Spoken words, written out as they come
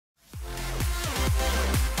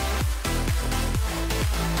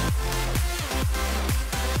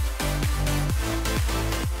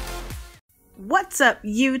What's up,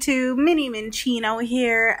 YouTube? Minnie Minchino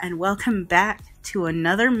here, and welcome back to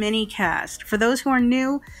another Minnycast. For those who are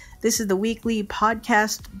new, this is the weekly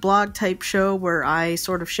podcast blog type show where I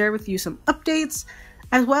sort of share with you some updates,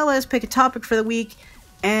 as well as pick a topic for the week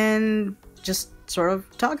and just sort of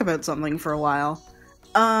talk about something for a while.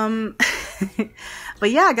 But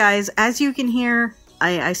yeah, guys, as you can hear,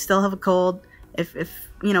 I still have a cold. If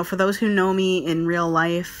you know, for those who know me in real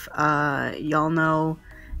life, y'all know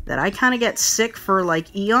that I kind of get sick for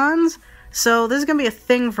like eons, so this is gonna be a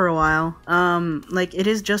thing for a while. Like, it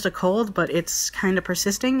is just a cold, but it's kind of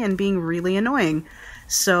persisting and being really annoying,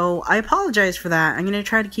 so I apologize for that. I'm gonna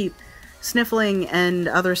try to keep sniffling and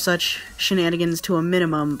other such shenanigans to a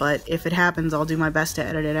minimum, but if it happens, I'll do my best to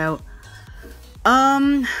edit it out.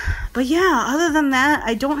 But yeah, other than that,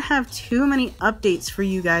 I don't have too many updates for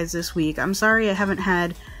you guys this week. I'm sorry I haven't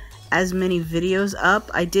had as many videos up.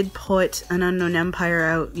 I did put An Unknown Empire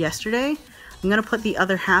out yesterday. I'm gonna put the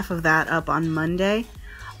other half of that up on Monday.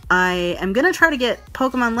 I am gonna try to get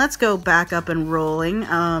Pokemon Let's Go back up and rolling.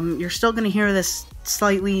 You're still gonna hear this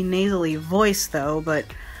slightly nasally voice though, but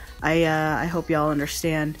I hope y'all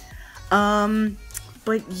understand.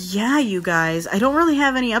 But yeah, you guys, I don't really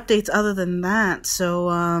have any updates other than that, so,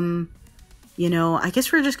 you know, I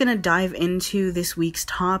guess we're just gonna dive into this week's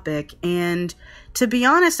topic, and to be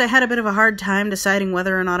honest, I had a bit of a hard time deciding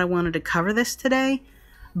whether or not I wanted to cover this today,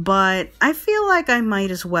 but I feel like I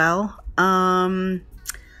might as well.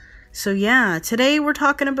 So yeah, today we're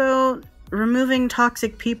talking about removing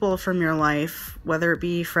toxic people from your life, whether it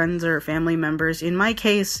be friends or family members. In my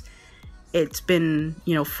case, it's been,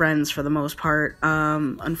 you know, friends for the most part,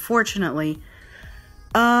 unfortunately.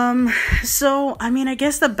 So, I mean, I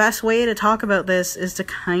guess the best way to talk about this is to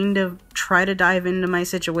kind of try to dive into my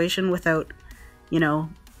situation without, you know,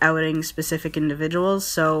 outing specific individuals.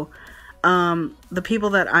 So, the people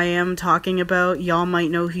that I am talking about, y'all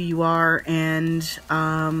might know who you are, and,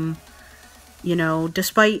 you know,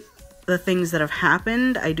 despite the things that have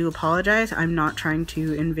happened, I do apologize. I'm not trying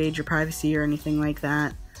to invade your privacy or anything like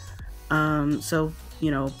that. So,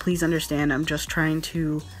 you know, please understand, I'm just trying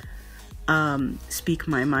to, speak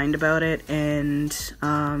my mind about it and,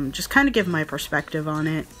 just kind of give my perspective on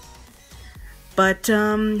it. But,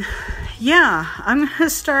 yeah, I'm gonna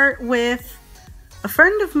start with a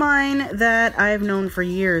friend of mine that I've known for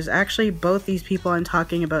years. Actually, both these people I'm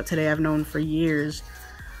talking about today I've known for years.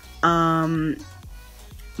 But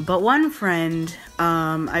one friend,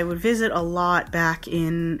 I would visit a lot back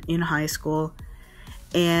in high school,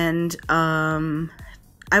 and,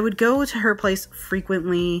 I would go to her place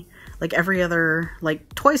frequently, like every other,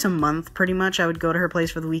 like twice a month, pretty much. I would go to her place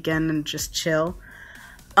for the weekend and just chill.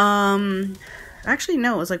 Actually,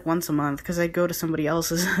 no, it was like once a month, because I'd go to somebody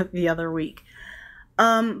else's the other week.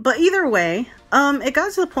 But either way, it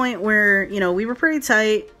got to the point where, you know, we were pretty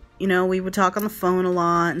tight, you know, we would talk on the phone a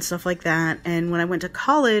lot and stuff like that, and when I went to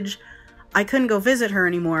college, I couldn't go visit her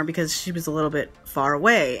anymore because she was a little bit far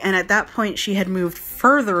away, and at that point, she had moved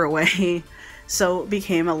further away, so it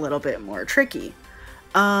became a little bit more tricky.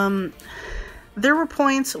 There were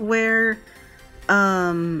points where,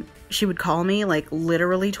 she would call me, like,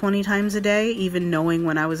 literally 20 times a day, even knowing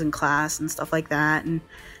when I was in class and stuff like that, and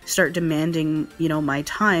start demanding, you know, my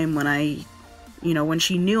time when when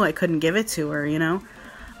she knew I couldn't give it to her, you know?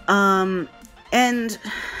 And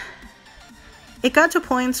it got to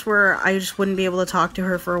points where I just wouldn't be able to talk to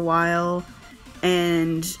her for a while,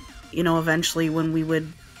 and, you know, eventually when we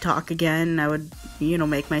would talk again, I would, you know,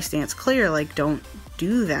 make my stance clear, like, don't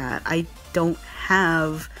do that. I don't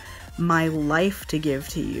have my life to give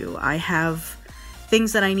to you. I have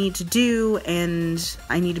things that I need to do, and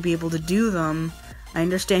I need to be able to do them. I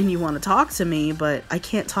understand you want to talk to me, but I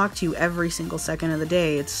can't talk to you every single second of the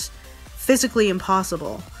day. It's physically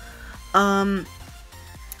impossible. And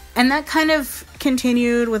that kind of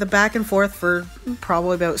continued with a back and forth for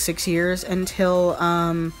probably about 6 years until,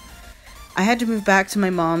 I had to move back to my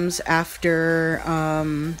mom's after,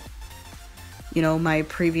 you know, my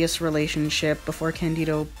previous relationship before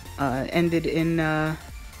Candido, ended in, I'm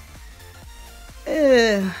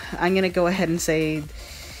gonna go ahead and say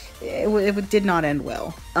it did not end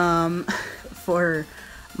well, for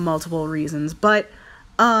multiple reasons, but,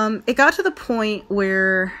 it got to the point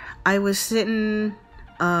where I was sitting,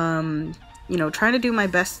 you know, trying to do my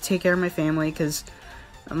best to take care of my family, because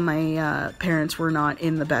my, parents were not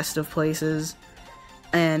in the best of places,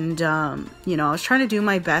 and, you know, I was trying to do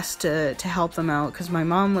my best to help them out, because my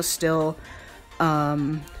mom was still,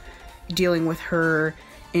 dealing with her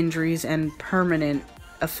injuries and permanent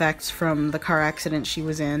effects from the car accident she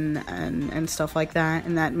was in, and stuff like that,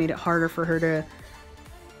 and that made it harder for her to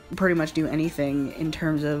pretty much do anything in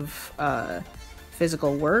terms of,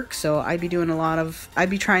 physical work, so I'd be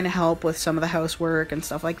trying to help with some of the housework and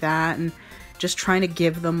stuff like that, and just trying to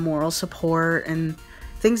give them moral support and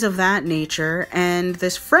things of that nature. And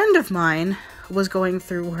this friend of mine was going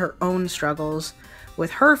through her own struggles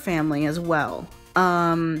with her family as well.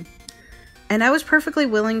 And I was perfectly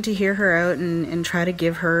willing to hear her out and try to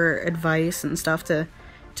give her advice and stuff to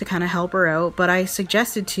kind of help her out. But I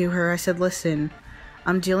suggested to her, I said, listen,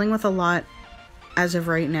 I'm dealing with a lot as of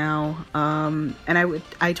right now. And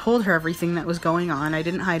I told her everything that was going on. I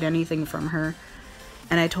didn't hide anything from her.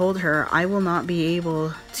 And I told her, I will not be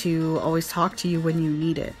able to always talk to you when you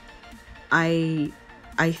need it. I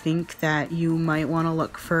think that you might want to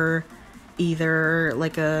look for either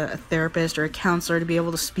like a therapist or a counselor to be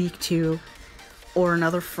able to speak to, or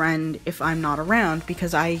another friend if I'm not around,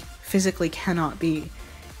 because I physically cannot be.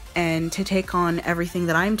 And to take on everything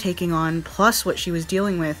that I'm taking on, plus what she was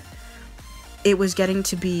dealing with, it was getting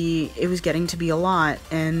to be a lot,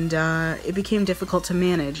 and it became difficult to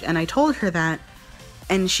manage. And I told her that,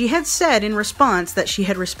 and she had said in response that she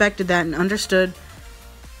had respected that and understood.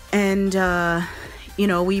 And you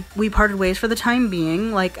know, we parted ways for the time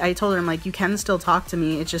being. Like, I told her, I'm like, you can still talk to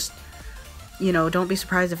me. It's just, you know, don't be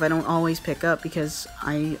surprised if I don't always pick up, because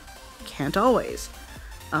I can't always.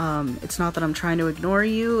 It's not that I'm trying to ignore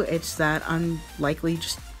you, it's that I'm likely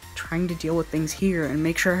just trying to deal with things here and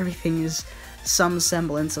make sure everything is some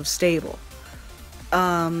semblance of stable.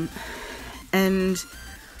 And,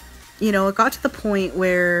 you know, it got to the point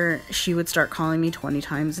where she would start calling me 20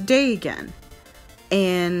 times a day again.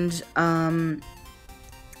 And,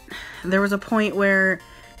 there was a point where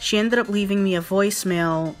she ended up leaving me a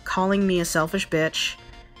voicemail, calling me a selfish bitch,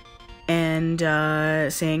 and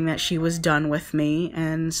saying that she was done with me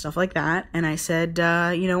and stuff like that. And I said,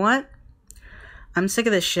 you know what? I'm sick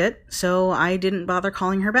of this shit, so I didn't bother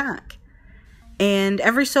calling her back. And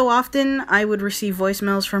every so often, I would receive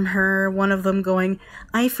voicemails from her, one of them going,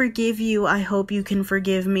 I forgive you, I hope you can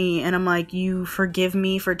forgive me. And I'm like, you forgive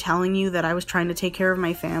me for telling you that I was trying to take care of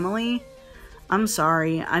my family? I'm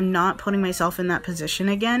sorry, I'm not putting myself in that position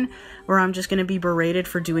again, where I'm just going to be berated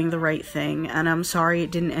for doing the right thing. And I'm sorry it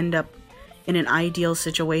didn't end up in an ideal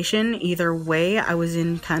situation. Either way, I was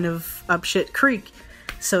in kind of up shit creek,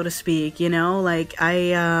 so to speak, you know? Like,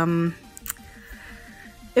 it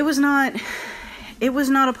was not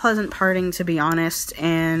a pleasant parting, to be honest.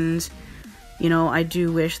 And, you know, I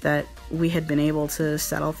do wish that we had been able to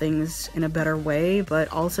settle things in a better way, but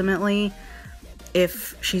ultimately,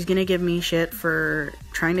 if she's gonna give me shit for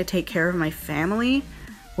trying to take care of my family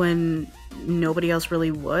when nobody else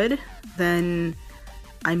really would, then,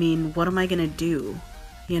 I mean, what am I gonna do,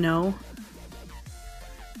 you know?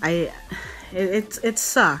 It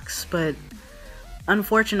sucks, but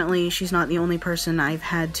unfortunately, she's not the only person I've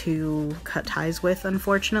had to cut ties with,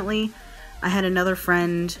 unfortunately. I had another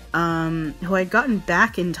friend, who I'd gotten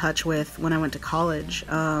back in touch with when I went to college.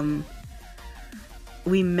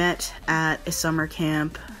 We met at a summer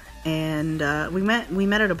camp, and we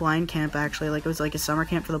met at a blind camp, actually. Like, it was like a summer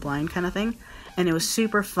camp for the blind kind of thing, and it was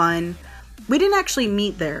super fun. We didn't actually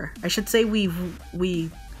meet there. I should say we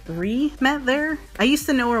re-met there. I used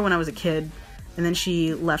to know her when I was a kid, and then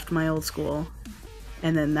she left my old school,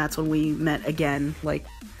 and then that's when we met again, like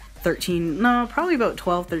probably about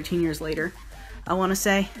 12, 13 years later, I want to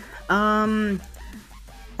say.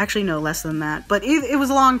 Actually, no, less than that, but it was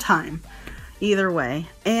a long time. Either way.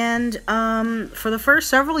 And for the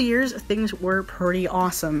first several years, things were pretty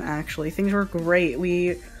awesome, actually. Things were great.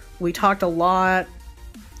 We talked a lot.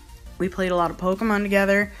 We played a lot of Pokemon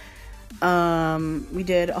together. We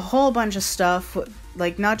did a whole bunch of stuff,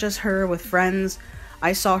 like not just her, with friends.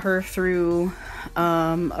 I saw her through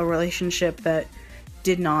a relationship that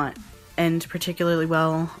did not end particularly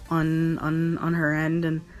well on her end,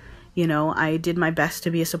 and, you know, I did my best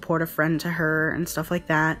to be a supportive friend to her and stuff like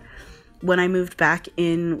that. When I moved back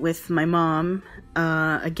in with my mom,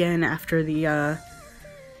 again, after the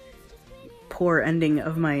poor ending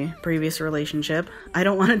of my previous relationship, I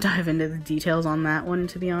don't want to dive into the details on that one,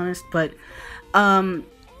 to be honest, but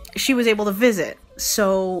she was able to visit.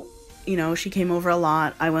 So, you know, she came over a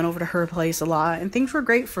lot. I went over to her place a lot, and things were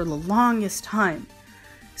great for the longest time.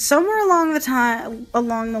 Somewhere along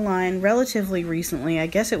the line, relatively recently, I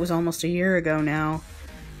guess it was almost a year ago now,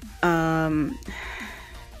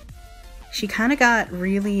 she kind of got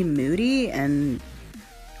really moody and,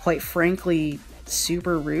 quite frankly,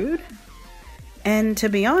 super rude. And to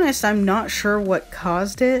be honest, I'm not sure what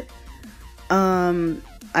caused it.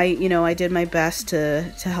 I did my best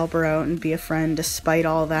to help her out and be a friend despite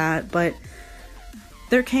all that, but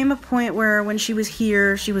there came a point where when she was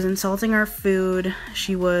here, she was insulting our food.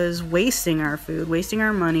 She was wasting our food, wasting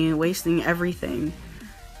our money, wasting everything.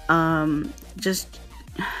 Just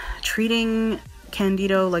treating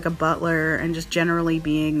Candido like a butler and just generally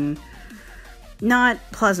being not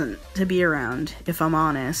pleasant to be around, if I'm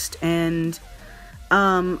honest. And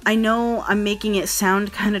I know I'm making it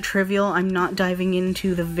sound kind of trivial. I'm not diving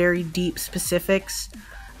into the very deep specifics,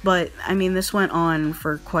 but I mean, this went on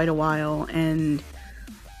for quite a while, and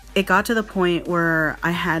it got to the point where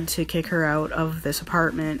I had to kick her out of this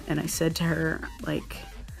apartment, and I said to her, like,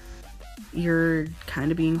 you're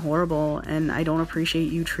kind of being horrible, and I don't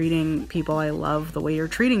appreciate you treating people I love the way you're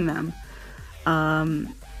treating them.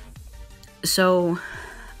 So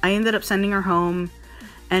I ended up sending her home,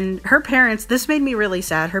 and her parents, this made me really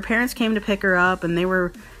sad. Her parents came to pick her up, and they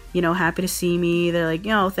were, you know, happy to see me. They're like,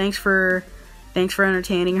 you know, thanks for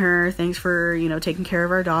entertaining her. Thanks for, you know, taking care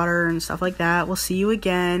of our daughter and stuff like that. We'll see you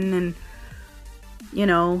again. And, you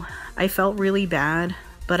know, I felt really bad,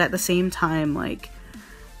 but at the same time, like,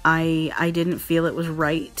 I didn't feel it was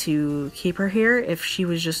right to keep her here if she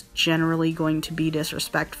was just generally going to be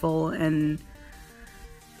disrespectful and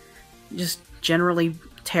just generally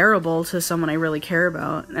terrible to someone I really care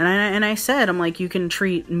about. And I said, I'm like, you can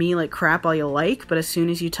treat me like crap all you like, but as soon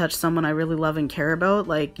as you touch someone I really love and care about,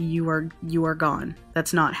 like, you are gone.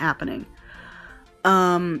 That's not happening.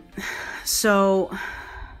 So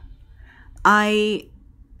I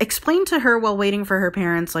explained to her while waiting for her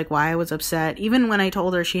parents, like, why I was upset. Even when I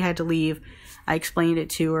told her she had to leave, I explained it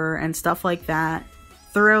to her and stuff like that.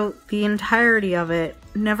 Throughout the entirety of it,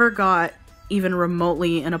 never got even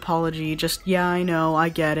remotely an apology. Just, yeah, I know, I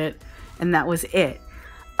get it. And that was it.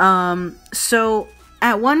 So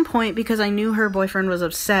at one point, because I knew her boyfriend was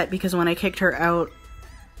upset, because when I kicked her out,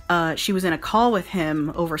 she was in a call with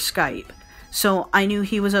him over Skype. So I knew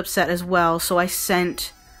he was upset as well. So I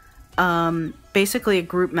sent basically a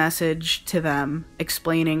group message to them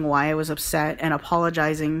explaining why I was upset and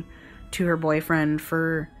apologizing to her boyfriend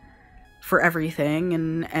for everything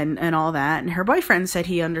and all that. And her boyfriend said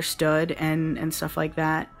he understood and stuff like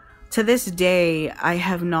that. To this day, I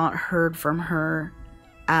have not heard from her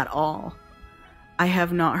at all. I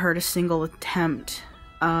have not heard a single attempt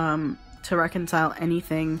to reconcile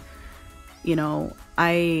anything. You know,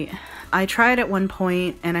 I tried at one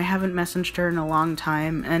point, and I haven't messaged her in a long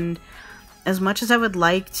time, and as much as I would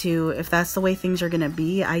like to, if that's the way things are gonna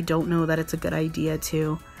be, I don't know that it's a good idea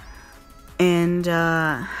to. And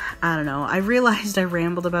I don't know, I realized I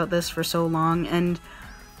rambled about this for so long, and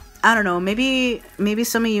I don't know, maybe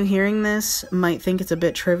some of you hearing this might think it's a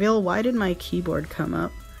bit trivial. Why did my keyboard come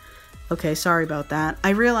up? Okay, sorry about that. I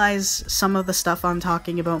realize some of the stuff I'm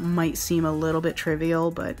talking about might seem a little bit trivial,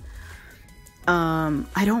 but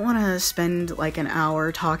I don't want to spend like an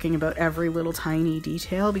hour talking about every little tiny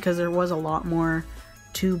detail, because there was a lot more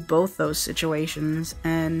to both those situations.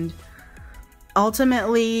 And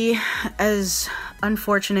ultimately, as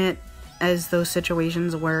unfortunate as those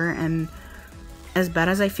situations were, and as bad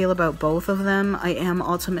as I feel about both of them, I am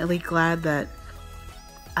ultimately glad that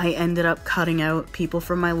I ended up cutting out people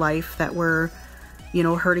from my life that were, you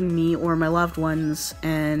know, hurting me or my loved ones.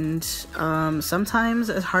 And sometimes,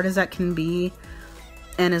 as hard as that can be,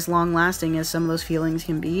 and as long lasting as some of those feelings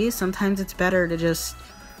can be, sometimes it's better to just,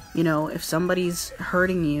 you know, if somebody's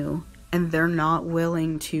hurting you and they're not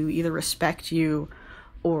willing to either respect you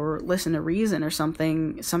or listen to reason or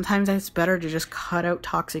something, sometimes it's better to just cut out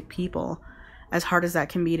toxic people, as hard as that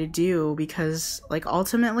can be to do, because, like,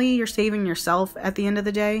 ultimately you're saving yourself at the end of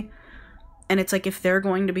the day. And it's like, if they're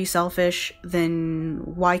going to be selfish, then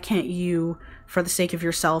why can't you, for the sake of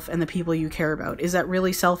yourself and the people you care about? Is that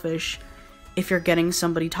really selfish if you're getting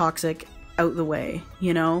somebody toxic out the way,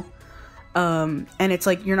 you know? And it's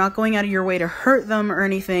like, you're not going out of your way to hurt them or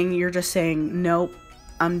anything. You're just saying, nope,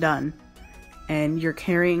 I'm done. And you're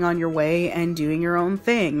carrying on your way and doing your own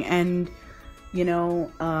thing. And, you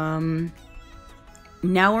know,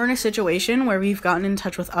 now we're in a situation where we've gotten in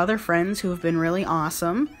touch with other friends who have been really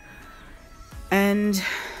awesome. And,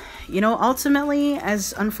 you know, ultimately,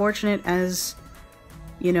 as unfortunate as,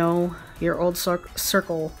 you know, your old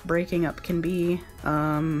circle breaking up can be,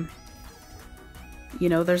 you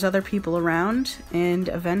know, there's other people around, and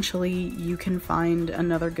eventually you can find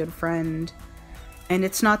another good friend. And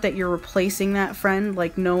it's not that you're replacing that friend,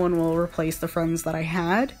 like, no one will replace the friends that I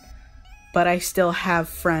had, but I still have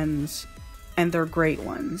friends, and they're great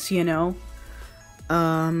ones, you know?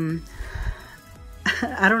 I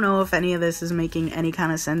don't know if any of this is making any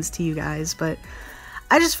kind of sense to you guys, but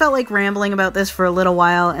I just felt like rambling about this for a little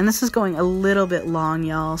while, and this is going a little bit long,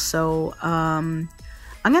 y'all, so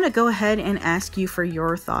I'm going to go ahead and ask you for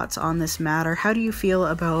your thoughts on this matter. How do you feel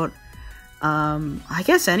about, I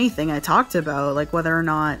guess anything I talked about, like whether or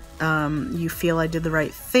not you feel I did the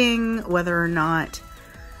right thing, whether or not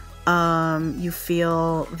you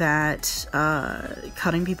feel that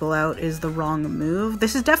cutting people out is the wrong move.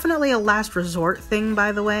 This is definitely a last resort thing,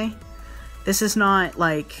 by the way. This is not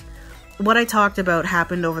like what I talked about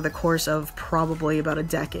happened over the course of probably about a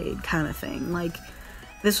decade kind of thing. Like,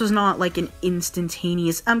 this was not like an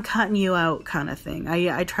instantaneous, I'm cutting you out kind of thing.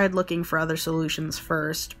 I tried looking for other solutions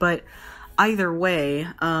first, but either way,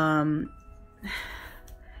 have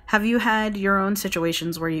you had your own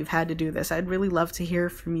situations where you've had to do this? I'd really love to hear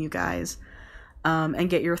from you guys and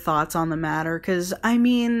get your thoughts on the matter, because, I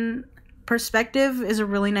mean, perspective is a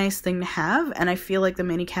really nice thing to have, and I feel like the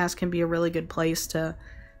Minnycast can be a really good place to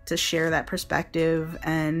share that perspective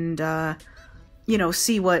and, you know,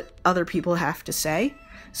 see what other people have to say.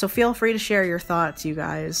 So feel free to share your thoughts, you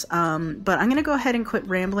guys. But I'm going to go ahead and quit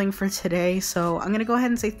rambling for today. So I'm going to go ahead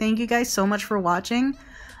and say thank you guys so much for watching.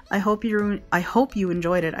 I hope you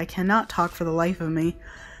enjoyed it. I cannot talk for the life of me.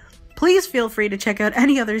 Please feel free to check out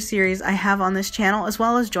any other series I have on this channel, as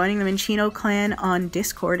well as joining the Minchino clan on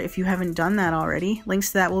Discord if you haven't done that already. Links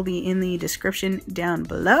to that will be in the description down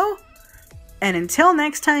below. And until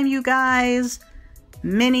next time, you guys,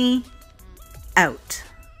 Minny out.